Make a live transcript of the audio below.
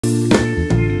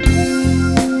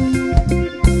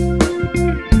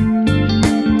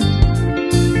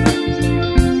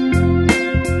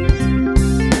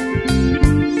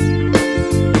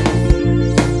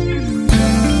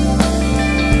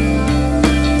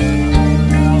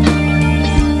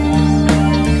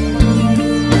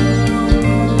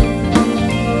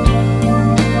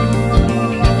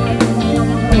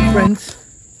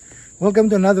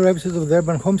Welcome to another episode of the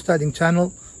Urban Homesteading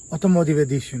Channel, Automotive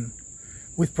Edition,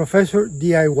 with Professor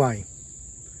DIY.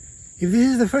 If this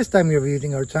is the first time you're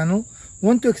visiting our channel, I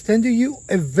want to extend to you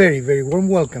a very warm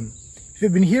welcome. If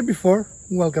you've been here before,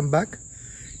 welcome back.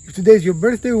 If today is your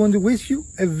birthday, we want to wish you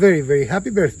a very happy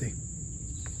birthday.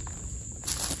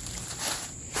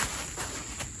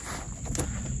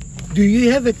 Do you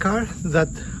have a car that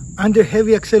under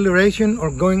heavy acceleration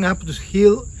or going up the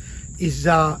hill is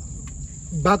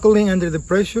buckling under the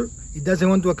pressure? It doesn't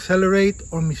want to accelerate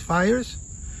or misfires?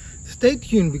 Stay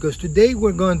tuned, because today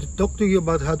we're going to talk to you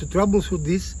about how to troubleshoot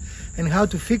this and how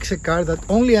to fix a car that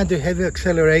only under heavy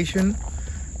acceleration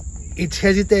it's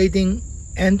hesitating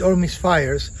and or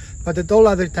misfires, but at all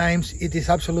other times it is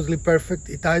absolutely perfect.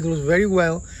 It idles very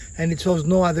well and it shows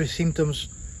no other symptoms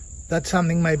that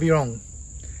something might be wrong.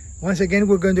 Once again,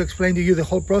 we're going to explain to you the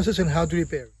whole process and how to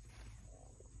repair.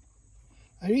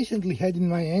 I recently had in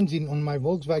my engine on my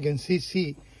Volkswagen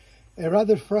CC a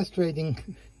rather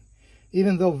frustrating,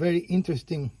 even though very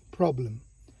interesting problem.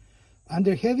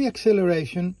 Under heavy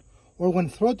acceleration, or when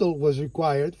throttle was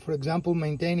required, for example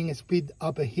maintaining a speed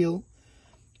up a hill,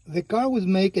 the car would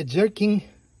make a jerking,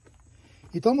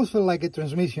 it almost felt like a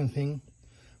transmission thing,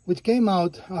 which came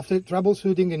out after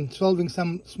troubleshooting and solving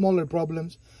some smaller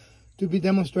problems to be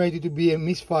demonstrated to be a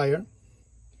misfire.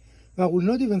 I will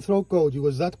not even throw code, it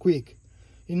was that quick.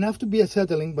 Enough to be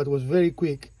unsettling, but was very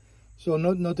quick. So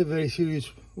not a very serious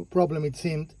problem it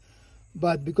seemed.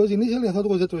 But because initially I thought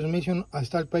it was a transmission, I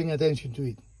started paying attention to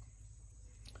it.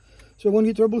 So when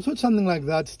you troubleshoot something like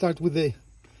that, start with the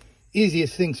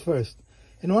easiest things first.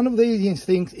 And one of the easiest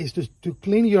things is to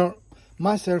clean your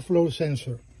mass airflow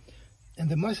sensor. And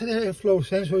the mass airflow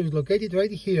sensor is located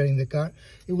right here in the car.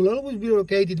 It will always be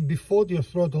located before your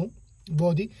throttle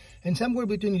body and somewhere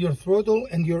between your throttle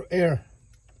and your air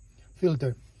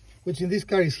filter, which in this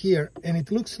car is here, and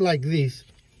it looks like this.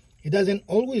 It doesn't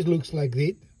always look like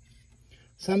this.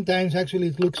 Sometimes actually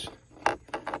it looks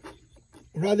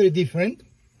rather different.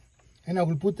 And I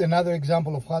will put another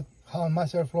example of how a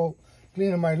mass airflow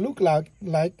cleaner might look like.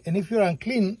 And if you're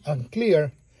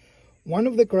unclear, one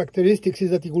of the characteristics is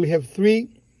that it will have 3,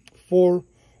 4,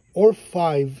 or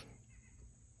 5.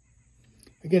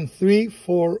 Again, 3,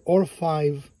 4, or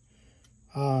 5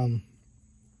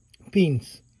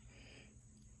 pins.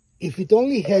 If it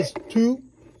only has 4,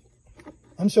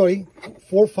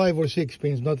 5, or 6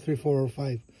 pins, not 3, 4, or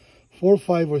 5. 4,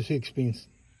 5, or 6 pins.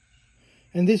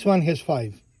 And this one has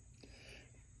 5.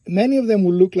 Many of them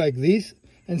will look like this,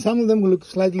 and some of them will look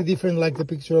slightly different, like the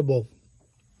picture above.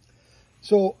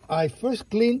 So I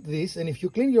first cleaned this, and if you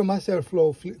clean your mass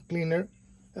airflow cleaner,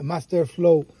 a mass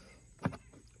airflow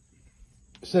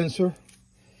sensor,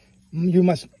 you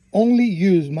must only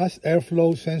use mass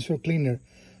airflow sensor cleaner.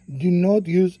 Do not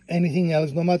use anything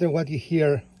else, no matter what you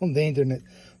hear on the internet.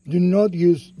 Do not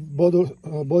use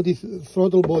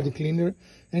throttle body cleaner,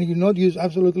 and do not use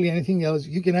absolutely anything else.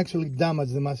 You can actually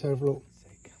damage the mass airflow.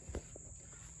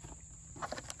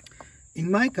 In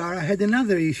my car, I had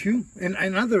another issue, and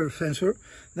another sensor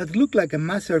that looked like a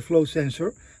mass airflow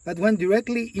sensor that went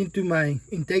directly into my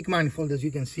intake manifold, as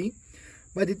you can see,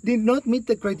 but it did not meet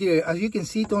the criteria. As you can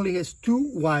see, it only has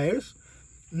 2 wires,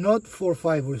 not 4,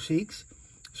 5, or 6.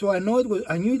 So I knew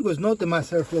it was not a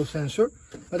mass airflow sensor,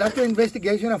 but after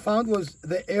investigation I found was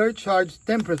the air charge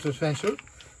temperature sensor.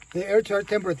 The air charge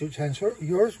temperature sensor,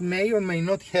 yours may or may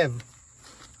not have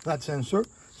that sensor.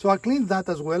 So I cleaned that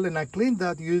as well, and I cleaned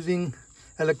that using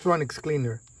electronics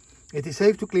cleaner. It is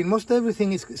safe to clean. Most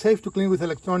everything is safe to clean with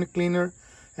electronic cleaner,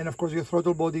 and of course your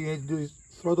throttle body, you need to do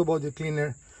throttle body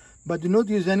cleaner, but do not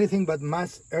use anything but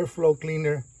mass airflow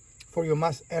cleaner for your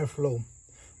mass airflow.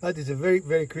 That is a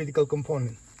very critical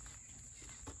component.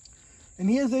 And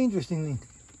here's the interesting thing.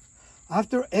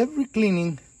 After every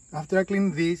cleaning, after I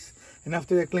cleaned this and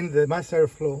after I cleaned the mass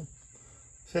airflow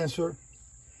sensor,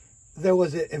 there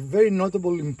was a very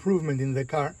notable improvement in the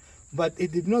car, but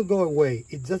it did not go away.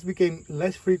 It just became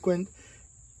less frequent,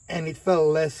 and it felt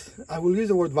less, I will use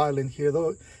the word violent here,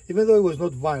 even though it was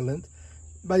not violent,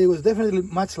 but it was definitely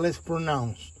much less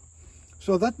pronounced.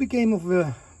 So that became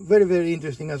very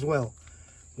interesting as well.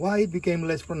 Why it became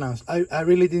less pronounced, I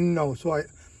really didn't know. So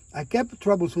I kept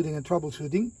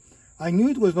troubleshooting. I knew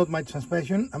it was not my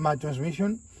transmission.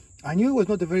 I knew it was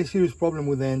not a very serious problem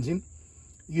with the engine.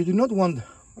 You do not want,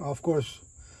 of course,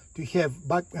 to have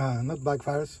not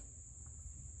backfires.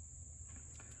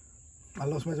 I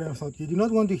lost my train of thought. You do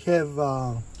not want to have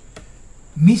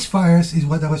misfires, is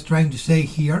what I was trying to say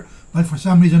here, but for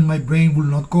some reason my brain will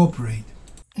not cooperate.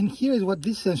 And here is what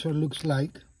this sensor looks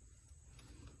like.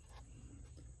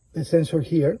 The sensor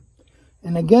here.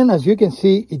 And again, as you can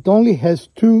see, it only has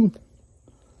 2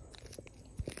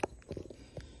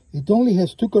 It only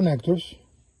has two connectors,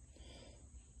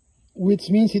 which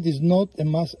means it is not a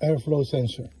mass airflow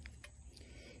sensor.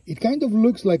 It kind of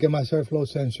looks like a mass airflow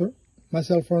sensor. Mass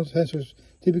airflow sensors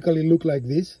typically look like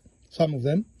this, some of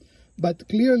them, but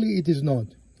clearly it is not.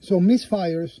 So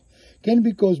misfires can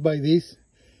be caused by this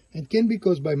and can be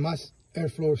caused by mass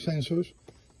airflow sensors.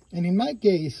 And in my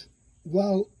case,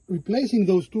 while replacing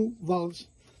those two valves,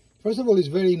 first of all, it's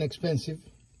very inexpensive,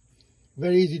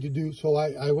 very easy to do, so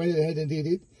I went ahead and did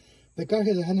it. The car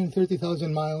has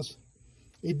 130,000 miles.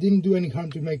 It didn't do any harm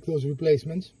to make those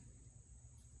replacements.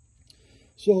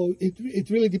 So it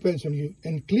really depends on you.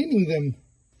 And cleaning them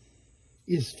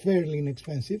is fairly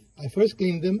inexpensive. I first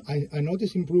cleaned them, I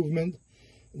noticed improvement,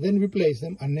 then replaced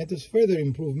them, I noticed further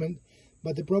improvement,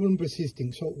 but the problem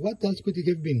persisting. So what else could it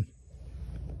have been?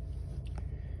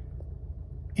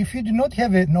 If you do not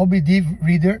have an OBD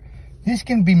reader, this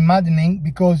can be maddening,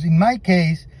 because in my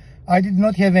case, I did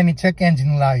not have any check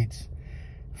engine lights.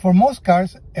 For most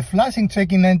cars, a flashing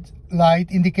check engine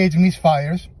light indicates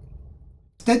misfires.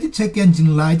 Steady check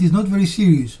engine light is not very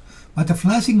serious, but a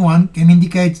flashing one can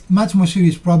indicate much more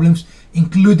serious problems,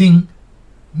 including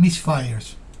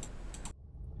misfires.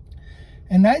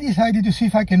 And I decided to see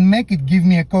if I can make it give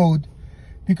me a code,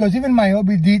 because even my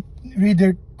OBD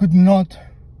reader could not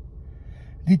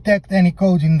detect any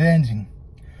codes in the engine.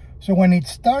 So when it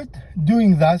started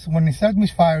doing that, when it started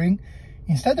misfiring,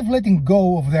 instead of letting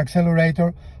go of the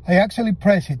accelerator, I actually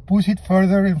press it, push it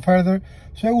further and further,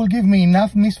 so it will give me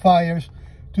enough misfires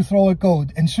to throw a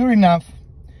code. And sure enough,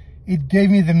 it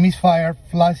gave me the misfire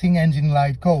flashing engine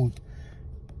light code.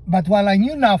 But while I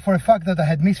knew now for a fact that I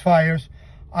had misfires,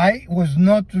 I was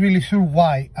not really sure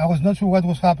why. I was not sure what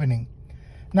was happening.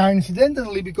 Now,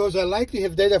 incidentally, because I like to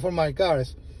have data for my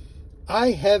cars,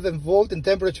 I have a volt and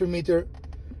temperature meter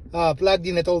plugged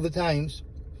in at all the times.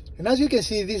 And as you can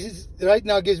see, this is right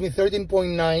now gives me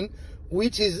 13.9,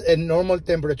 which is a normal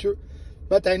temperature.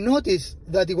 But I noticed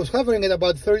that it was hovering at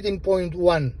about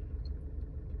 13.1.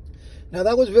 Now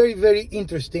that was very, very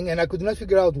interesting, and I could not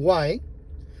figure out why.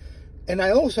 And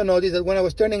I also noticed that when I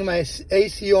was turning my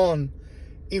AC on,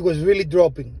 it was really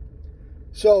dropping.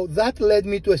 So that led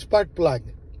me to a spark plug.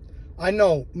 I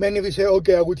know many of you say,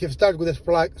 okay, I would have started with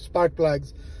the spark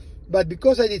plugs, but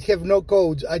because I did have no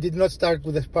codes, I did not start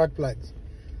with the spark plugs.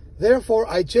 Therefore,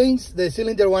 I changed the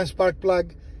cylinder 1 spark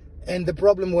plug, and the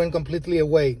problem went completely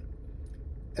away.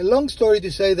 A long story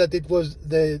to say that it was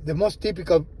the most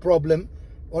typical problem,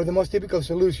 or the most typical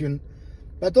solution,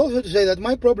 but also to say that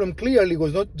my problem clearly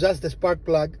was not just the spark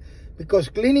plug, because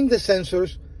cleaning the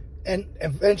sensors and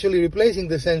eventually replacing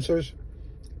the sensors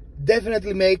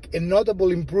definitely make a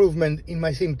notable improvement in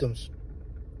my symptoms.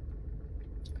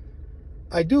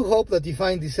 I do hope that you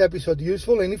find this episode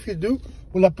useful, and if you do,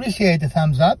 we'll appreciate a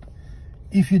thumbs up.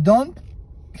 If you don't,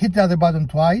 hit the other button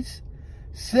twice.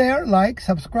 Share, like,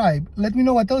 subscribe. Let me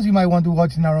know what else you might want to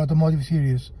watch in our automotive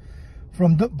series.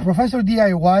 From Professor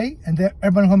DIY and the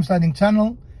Urban Homesteading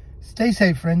channel, stay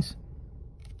safe, friends.